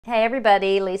Hey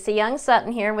everybody, Lisa Young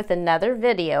Sutton here with another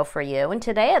video for you, and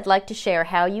today I'd like to share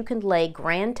how you can lay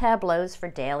grand tableaus for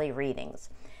daily readings.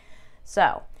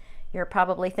 So, you're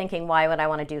probably thinking, why would I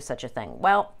want to do such a thing?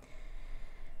 Well,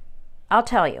 I'll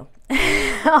tell you.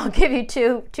 I'll give you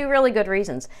two really good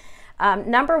reasons.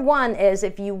 Number one is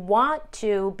if you want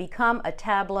to become a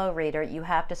tableau reader, you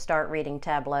have to start reading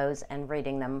tableaus and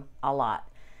reading them a lot.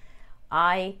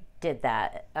 I did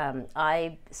that.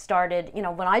 I started,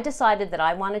 when I decided that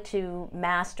I wanted to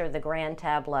master the grand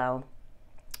tableau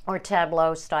or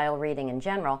tableau style reading in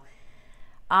general,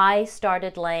 I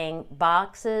started laying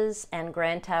boxes and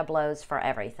grand tableaus for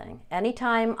everything.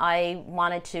 Anytime I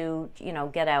wanted to,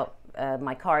 get out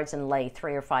my cards and lay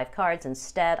 3 or 5 cards,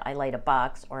 instead I laid a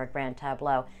box or a grand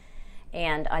tableau.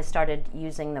 And I started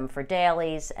using them for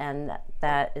dailies, and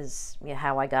that is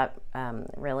how I got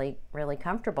really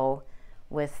comfortable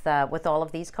with all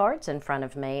of these cards in front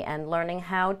of me, and learning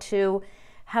how to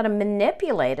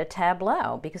manipulate a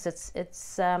tableau, because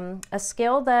it's a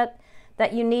skill that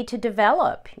you need to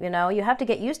develop. You have to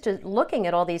get used to looking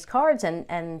at all these cards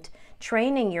and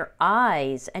training your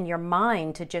eyes and your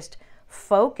mind to just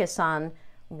focus on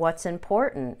what's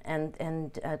important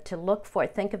and to look for,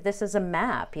 think of this as a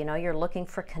map. You're looking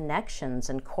for connections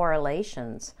and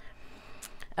correlations.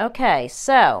 Okay,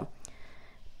 so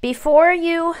before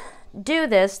you do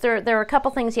this, there are a couple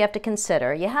things you have to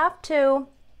consider. You have to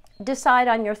decide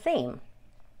on your theme,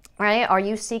 right? Are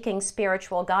you seeking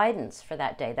spiritual guidance for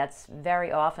that day? That's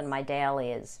very often my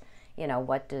daily is,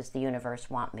 what does the universe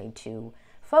want me to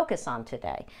focus on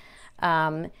today?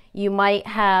 You might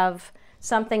have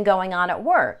something going on at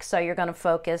work, so you're going to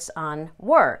focus on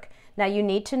work. Now you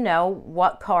need to know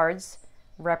what cards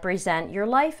represent your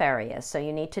life area. So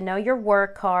you need to know your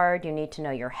work card, you need to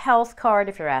know your health card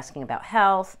if you're asking about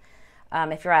health.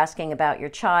 If you're asking about your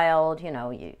child,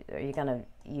 are you going to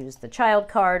use the child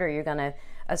card, or you're going to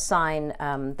assign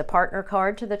the partner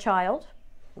card to the child?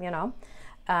 You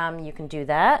can do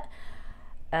that.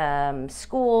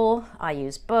 School, I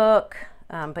use book,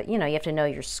 but you have to know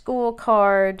your school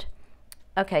card.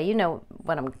 Okay, you know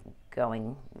what I'm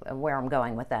going, where I'm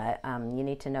going with that. You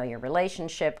need to know your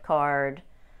relationship card.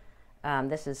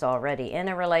 This is already in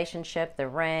a relationship, the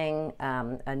ring,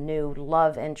 a new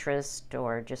love interest,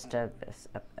 or just an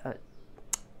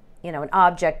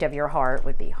object of your heart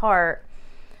would be heart.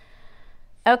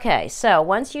 Okay, so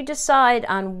once you decide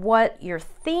on what your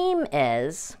theme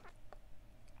is,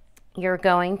 you're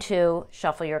going to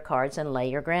shuffle your cards and lay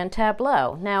your grand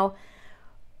tableau. Now,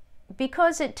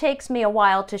 because it takes me a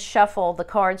while to shuffle the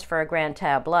cards for a grand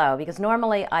tableau, because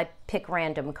normally I pick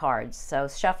random cards, so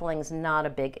shuffling's not a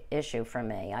big issue for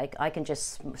me. I can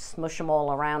just smush them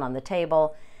all around on the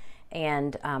table,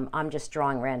 and I'm just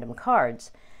drawing random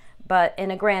cards. But in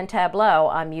a grand tableau,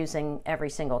 I'm using every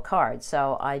single card,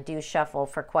 so I do shuffle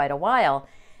for quite a while.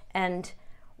 And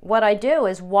what I do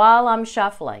is, while I'm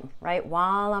shuffling, right,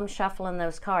 while I'm shuffling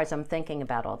those cards, I'm thinking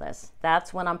about all this.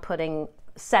 That's when I'm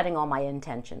setting all my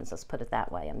intentions, let's put it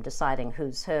that way. I'm deciding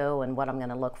who's who and what I'm going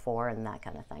to look for and that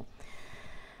kind of thing.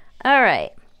 All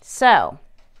right, so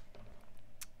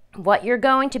what you're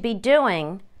going to be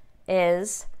doing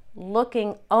is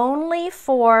looking only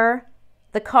for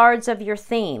the cards of your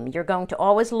theme. You're going to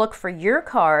always look for your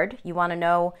card. You want to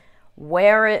know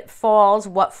where it falls,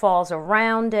 what falls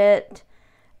around it.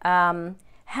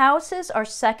 Houses are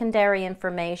secondary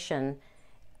information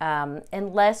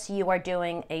unless you are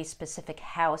doing a specific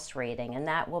house reading, and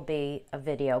that will be a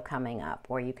video coming up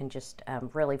where you can just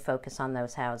really focus on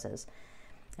those houses.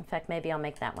 In fact, maybe I'll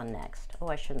make that one next. Oh,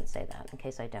 I shouldn't say that in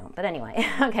case I don't. But anyway,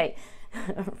 okay,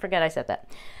 forget I said that.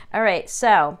 All right,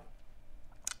 so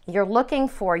you're looking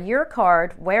for your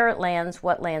card, where it lands,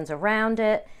 what lands around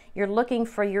it. You're looking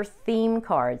for your theme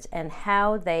cards and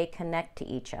how they connect to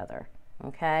each other,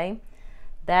 okay?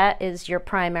 That is your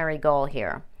primary goal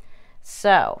here.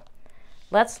 So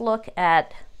let's look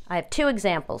at, I have 2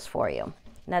 examples for you.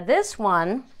 Now this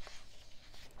one,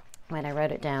 wait, I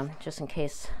wrote it down just in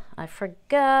case I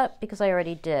forgot, because I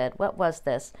already did. What was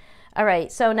this? All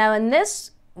right, so now in this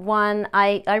one,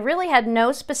 I really had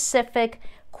no specific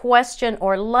question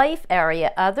or life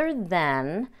area other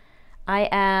than I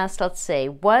asked, let's see,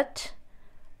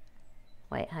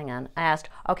 I asked,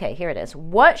 okay, here it is.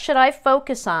 What should I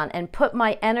focus on and put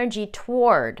my energy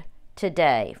toward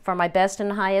today for my best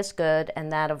and highest good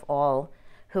and that of all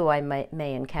who I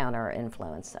may encounter or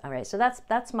influence? All right, so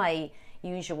that's my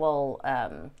usual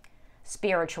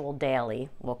spiritual daily,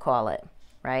 we'll call it,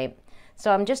 right?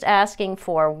 So I'm just asking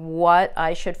for what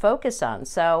I should focus on.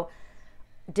 So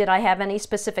did I have any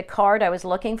specific card I was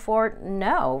looking for?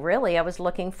 No, really, I was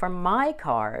looking for my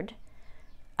card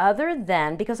other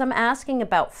than, because I'm asking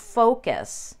about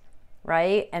focus,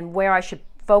 right? And where I should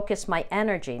focus my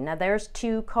energy. Now there's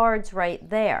two cards right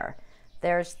there.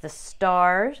 There's the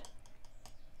stars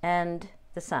and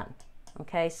the sun.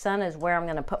 Okay, sun is where I'm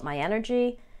going to put my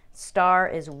energy. Star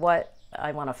is what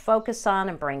I want to focus on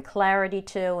and bring clarity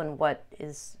to, and what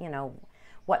is, you know,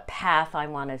 what path I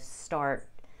want to start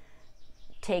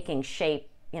taking shape,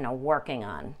 you know, working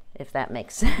on, if that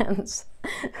makes sense.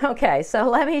 Okay, so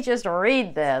let me just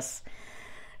read this.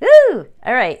 Woo!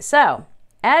 All right, so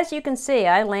as you can see,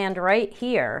 I land right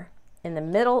here in the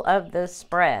middle of the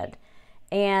spread.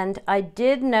 And I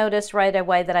did notice right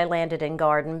away that I landed in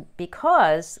garden,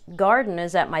 because garden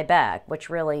is at my back, which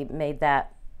really made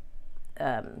that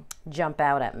jump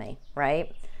out at me,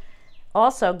 right?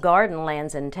 Also, garden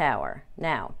lands in tower.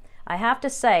 Now, I have to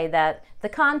say that the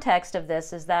context of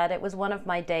this is that it was one of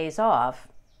my days off.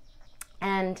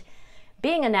 And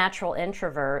being a natural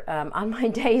introvert, on my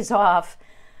days off,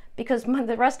 because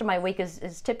the rest of my week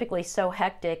is typically so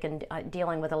hectic and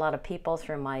dealing with a lot of people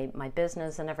through my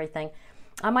business and everything,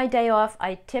 on my day off,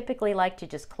 I typically like to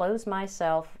just close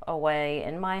myself away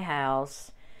in my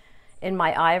house, in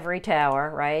my ivory tower,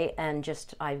 right? And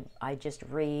just I just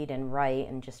read and write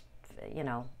and just, you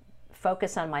know,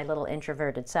 focus on my little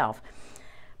introverted self.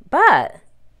 But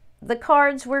the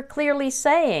cards were clearly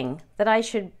saying that I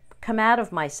should come out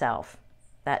of myself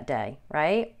that day,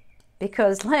 right?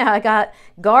 Because I got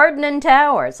garden and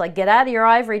tower. It's like, get out of your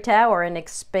ivory tower and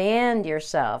expand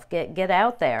yourself. Get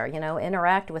out there, you know,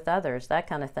 interact with others, that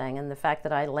kind of thing. And the fact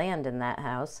that I land in that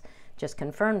house just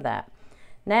confirmed that.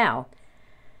 Now,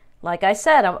 like I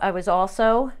said, I was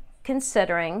also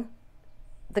considering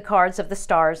the cards of the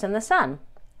stars and the sun.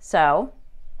 So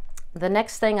the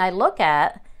next thing I look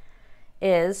at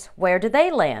is, where do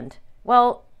they land?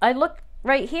 Well, I look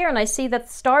right here and I see that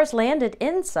the stars landed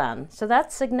in sun, so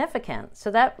that's significant. So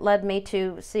that led me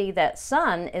to see that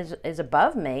sun is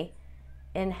above me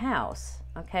in house.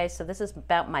 Okay, so this is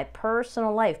about my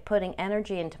personal life, putting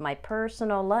energy into my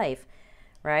personal life,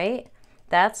 right?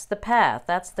 That's the path,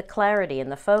 that's the clarity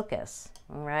and the focus,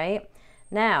 all right?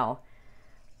 Now,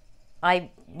 I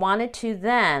wanted to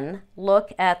then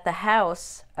look at the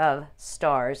house of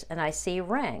stars, and I see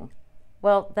ring.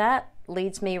 Well, that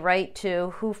leads me right to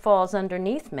who falls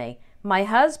underneath me. My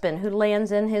husband, who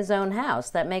lands in his own house.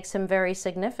 That makes him very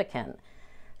significant.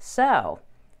 So,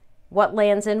 what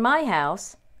lands in my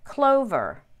house?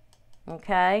 Clover.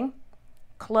 Okay?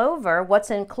 Clover,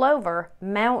 what's in clover?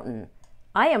 Mountain.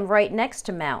 I am right next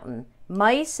to mountain.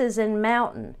 Mice is in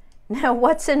mountain. Now,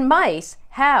 what's in mice?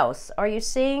 House. Are you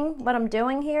seeing what I'm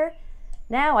doing here?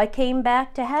 Now I came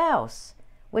back to house,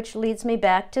 which leads me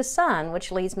back to sun,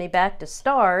 which leads me back to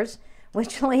stars,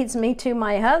 which leads me to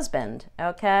my husband,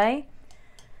 okay?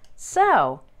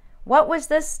 So, what was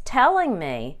this telling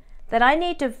me? That I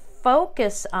need to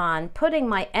focus on putting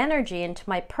my energy into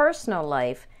my personal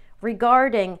life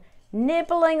regarding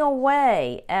nibbling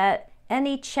away at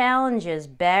any challenges,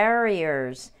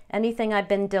 barriers, anything I've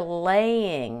been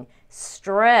delaying,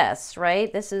 stress,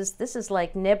 right? This is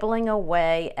like nibbling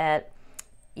away at,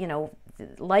 you know,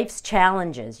 life's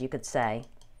challenges, you could say.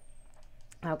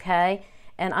 Okay?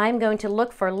 And I'm going to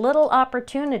look for little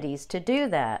opportunities to do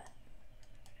that.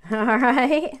 All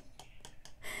right?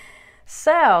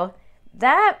 So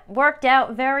that worked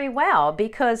out very well,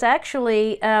 because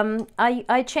actually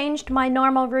I changed my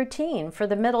normal routine for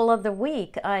the middle of the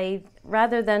week.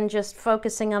 Rather than just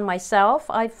focusing on myself,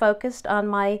 I focused on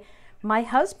my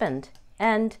husband,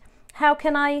 and how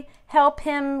can I help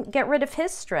him get rid of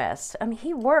his stress? I mean,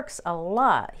 he works a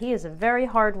lot. He is a very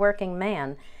hardworking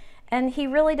man, and he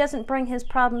really doesn't bring his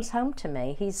problems home to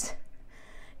me. He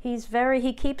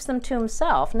keeps them to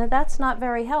himself. Now that's not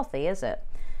very healthy, is it?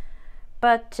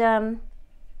 But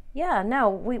yeah, no,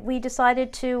 we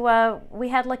decided to, we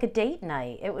had like a date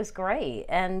night. It was great,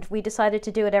 and we decided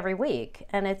to do it every week,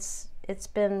 and it's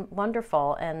been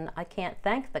wonderful, and I can't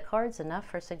thank the cards enough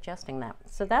for suggesting that.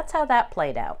 So that's how that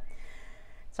played out.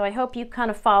 So I hope you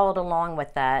kind of followed along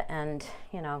with that, and,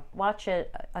 you know, watch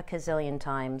it a gazillion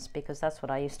times, because that's what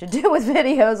I used to do with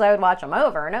videos. I would watch them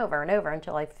over and over and over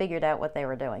until I figured out what they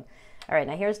were doing. All right,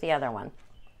 now here's the other one.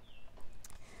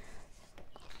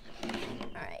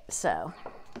 All right, so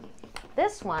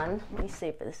this one, let me see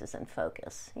if this is in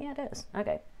focus. Yeah, it is.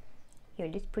 Okay. Here,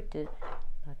 let's put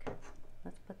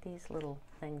let's put these little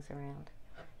things around.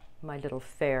 My little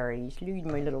fairies. Lead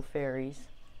my little fairies.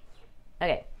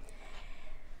 Okay.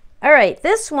 All right,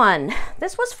 this one.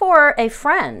 This was for a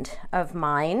friend of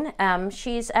mine.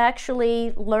 She's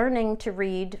actually learning to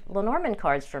read Lenormand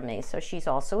cards for me, so she's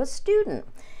also a student.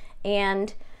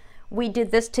 And we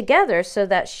did this together so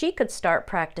that she could start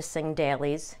practicing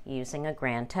dailies using a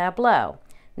grand tableau.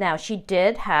 Now, she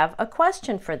did have a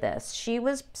question for this. She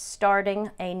was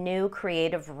starting a new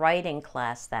creative writing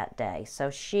class that day, so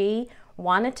she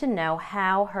wanted to know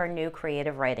how her new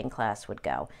creative writing class would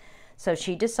go. So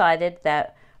she decided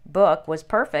that book was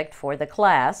perfect for the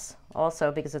class,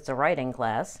 also because it's a writing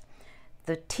class.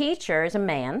 The teacher is a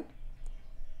man,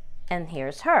 and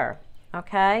here's her.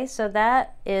 Okay, so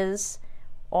that is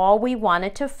all we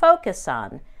wanted to focus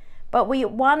on. But we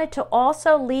wanted to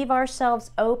also leave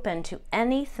ourselves open to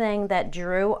anything that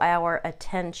drew our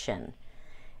attention.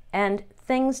 And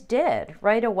things did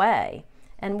right away.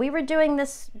 And we were doing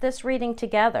this reading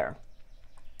together.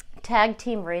 Tag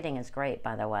team reading is great,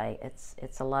 by the way.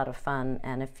 It's a lot of fun.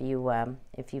 And if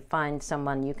you find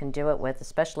someone you can do it with,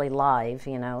 especially live,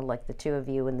 you know, like the two of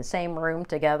you in the same room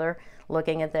together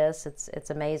looking at this, it's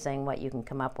amazing what you can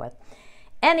come up with.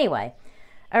 Anyway,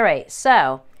 all right,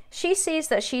 so she sees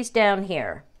that she's down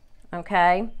here,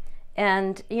 okay?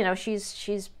 And, you know,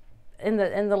 she's in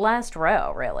the last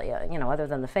row, really, you know, other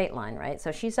than the fate line, right?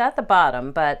 So she's at the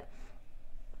bottom, but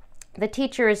the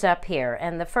teacher is up here.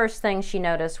 And the first thing she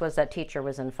noticed was that teacher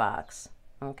was in Fox,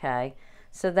 okay?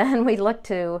 So then we look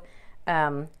to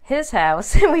his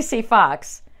house and we see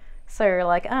Fox. So you're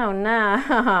like, oh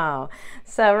no.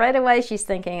 So right away she's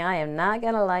thinking, I am not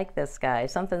gonna like this guy.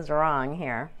 Something's wrong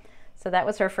here. So that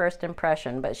was her first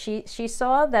impression, but she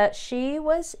saw that she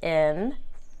was in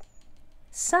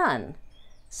Sun.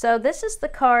 So this is the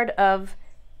card of,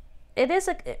 it is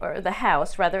the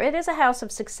house rather, it is a house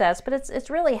of success, but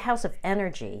it's really a house of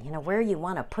energy, you know, where you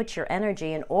want to put your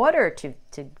energy in order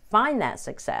to find that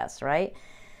success, right?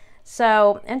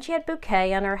 So, and she had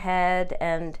bouquet on her head,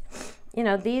 and, you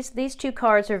know, these two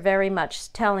cards are very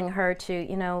much telling her to,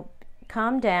 you know,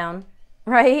 calm down,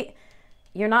 right?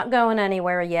 You're not going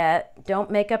anywhere yet.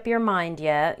 Don't make up your mind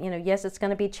yet. You know, yes, it's going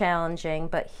to be challenging,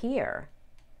 but here,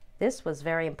 this was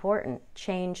very important.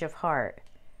 Change of heart.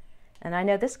 And I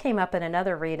know this came up in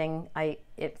another reading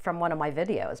from one of my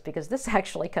videos, because this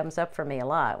actually comes up for me a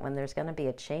lot when there's going to be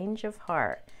a change of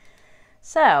heart.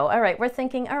 So, all right, we're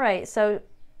thinking, all right, so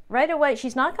right away,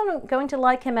 she's not going to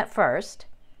like him at first,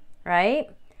 right?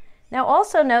 Now,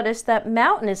 also notice that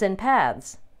mountain is in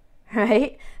paths,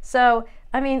 right? So,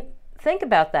 I mean, think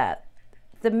about that.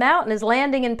 The mountain is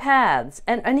landing in paths.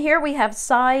 And here we have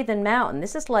scythe and mountain.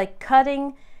 This is like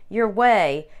cutting your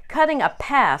way, cutting a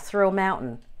path through a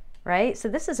mountain, right? So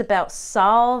this is about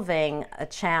solving a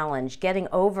challenge, getting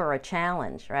over a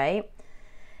challenge, right?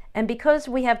 And because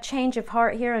we have change of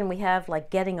heart here and we have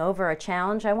like getting over a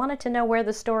challenge, I wanted to know where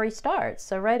the story starts.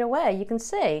 So right away, you can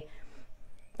see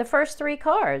the first three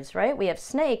cards, right? We have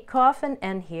snake, coffin,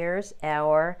 and here's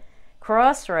our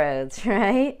crossroads,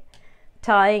 right?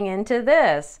 Tying into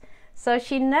this. So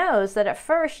she knows that at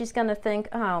first she's going to think,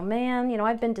 oh man, you know,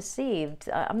 I've been deceived.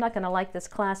 I'm not going to like this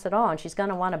class at all. And she's going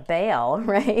to want to bail,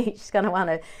 right? She's going to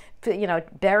want to, you know,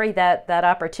 bury that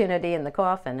opportunity in the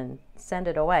coffin and send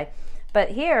it away. But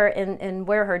here in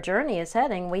where her journey is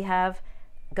heading, we have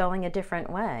going a different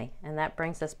way. And that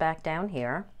brings us back down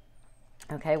here,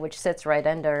 okay, which sits right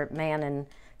under man and,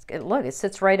 look, it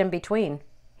sits right in between.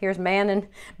 Here's man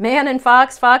and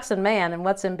fox, fox and man, and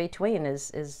what's in between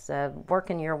is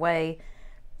working your way,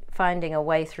 finding a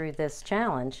way through this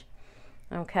challenge.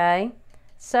 Okay,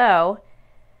 so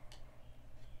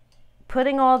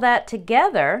putting all that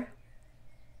together,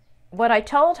 what I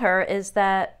told her is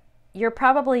that you're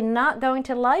probably not going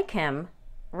to like him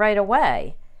right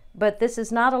away, but this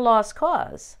is not a lost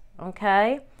cause.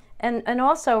 Okay. And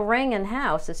also ring and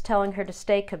house is telling her to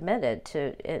stay committed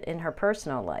to in her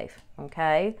personal life,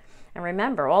 okay? And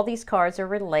remember, all these cards are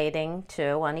relating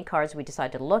to, any cards we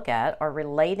decide to look at, are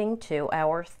relating to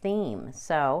our theme.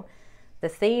 So the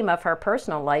theme of her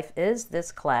personal life is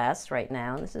this class right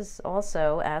now. This is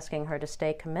also asking her to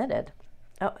stay committed.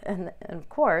 Oh, and of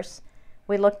course,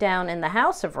 we look down in the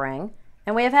house of ring,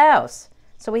 and we have house.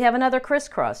 So we have another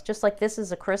crisscross, just like this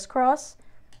is a crisscross,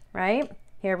 right?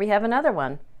 Here we have another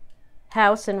one.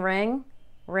 House and ring,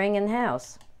 ring and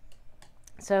house.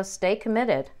 So stay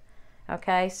committed.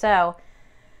 Okay, so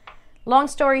long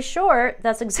story short,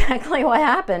 that's exactly what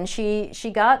happened. She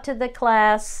got to the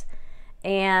class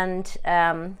and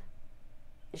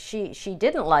she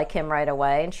didn't like him right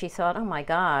away, and she thought, oh my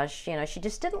gosh, you know, she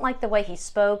just didn't like the way he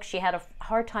spoke. She had a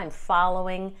hard time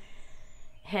following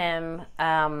him,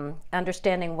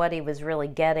 understanding what he was really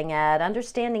getting at,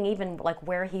 understanding even like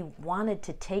where he wanted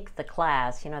to take the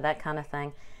class, you know, that kind of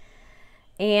thing.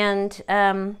 And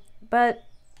but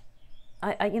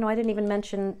I you know, I didn't even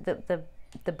mention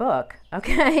the book,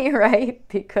 okay, right?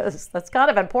 Because that's kind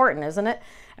of important, isn't it?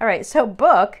 All right, so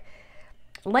book,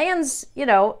 lands, you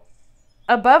know,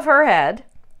 above her head,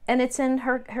 and it's in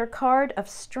her card of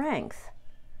strength.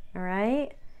 All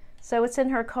right. So it's in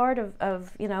her card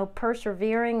of you know,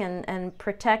 persevering and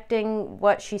protecting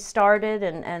what she started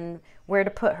and where to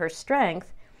put her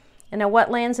strength. And now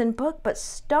what lands in book but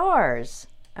stars?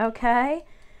 Okay.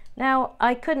 Now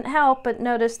I couldn't help but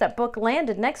notice that book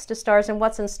landed next to stars, and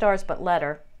what's in stars but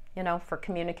letter, you know, for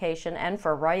communication and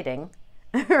for writing.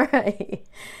 Right.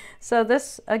 So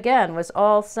this again was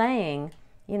all saying,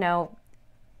 you know,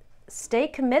 stay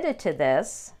committed to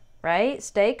this, right?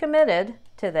 Stay committed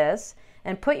to this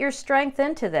and put your strength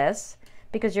into this,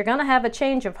 because you're going to have a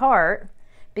change of heart,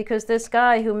 because this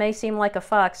guy who may seem like a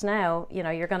fox now, you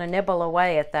know, you're going to nibble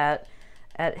away at that,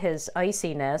 at his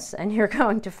iciness, and you're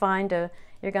going to find a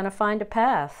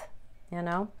path, you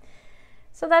know.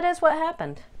 So that is what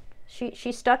happened.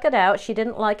 She stuck it out. She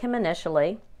didn't like him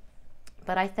initially,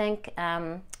 but I think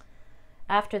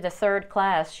after the third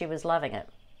class she was loving it,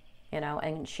 you know,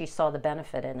 and she saw the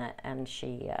benefit in it, and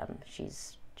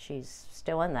she's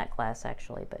still in that class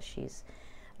actually, but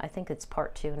I think it's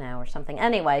part 2 now or something.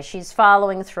 Anyway, she's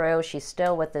following through. She's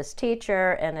still with this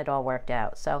teacher, and it all worked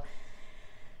out. So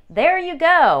there you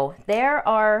go. There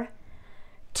are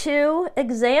 2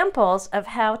 examples of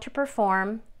how to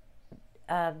perform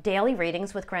daily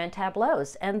readings with Grand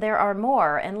Tableaus, and there are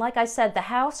more. And like I said, the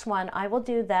house one, I will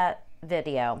do that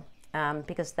video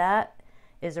because that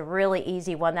is a really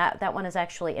easy one. That one is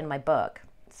actually in my book.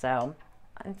 So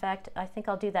in fact, I think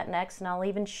I'll do that next, and I'll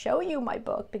even show you my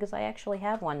book because I actually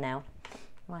have one now.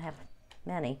 Well, I have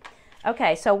many.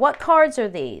 Okay, so what cards are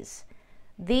these?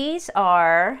 These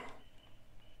are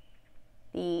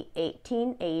the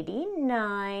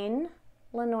 1889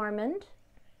 Lenormand.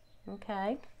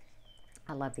 Okay.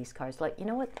 I love these cards. Like, you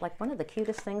know what? Like, one of the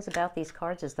cutest things about these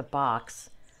cards is the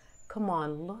box. Come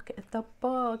on, look at the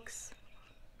box.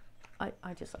 I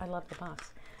love the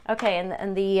box. Okay,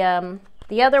 and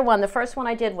the other one, the first one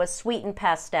I did was Sweet and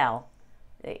Pastel.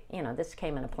 You know, this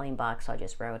came in a plain box, so I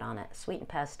just wrote on it. Sweet and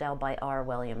Pastel by R.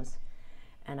 Williams.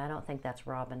 And I don't think that's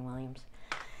Robin Williams.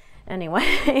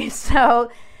 Anyway, so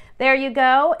there you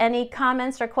go. Any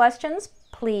comments or questions,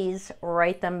 please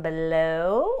write them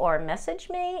below or message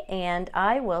me, and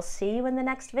I will see you in the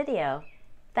next video.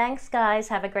 Thanks, guys.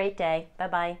 Have a great day.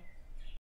 Bye-bye.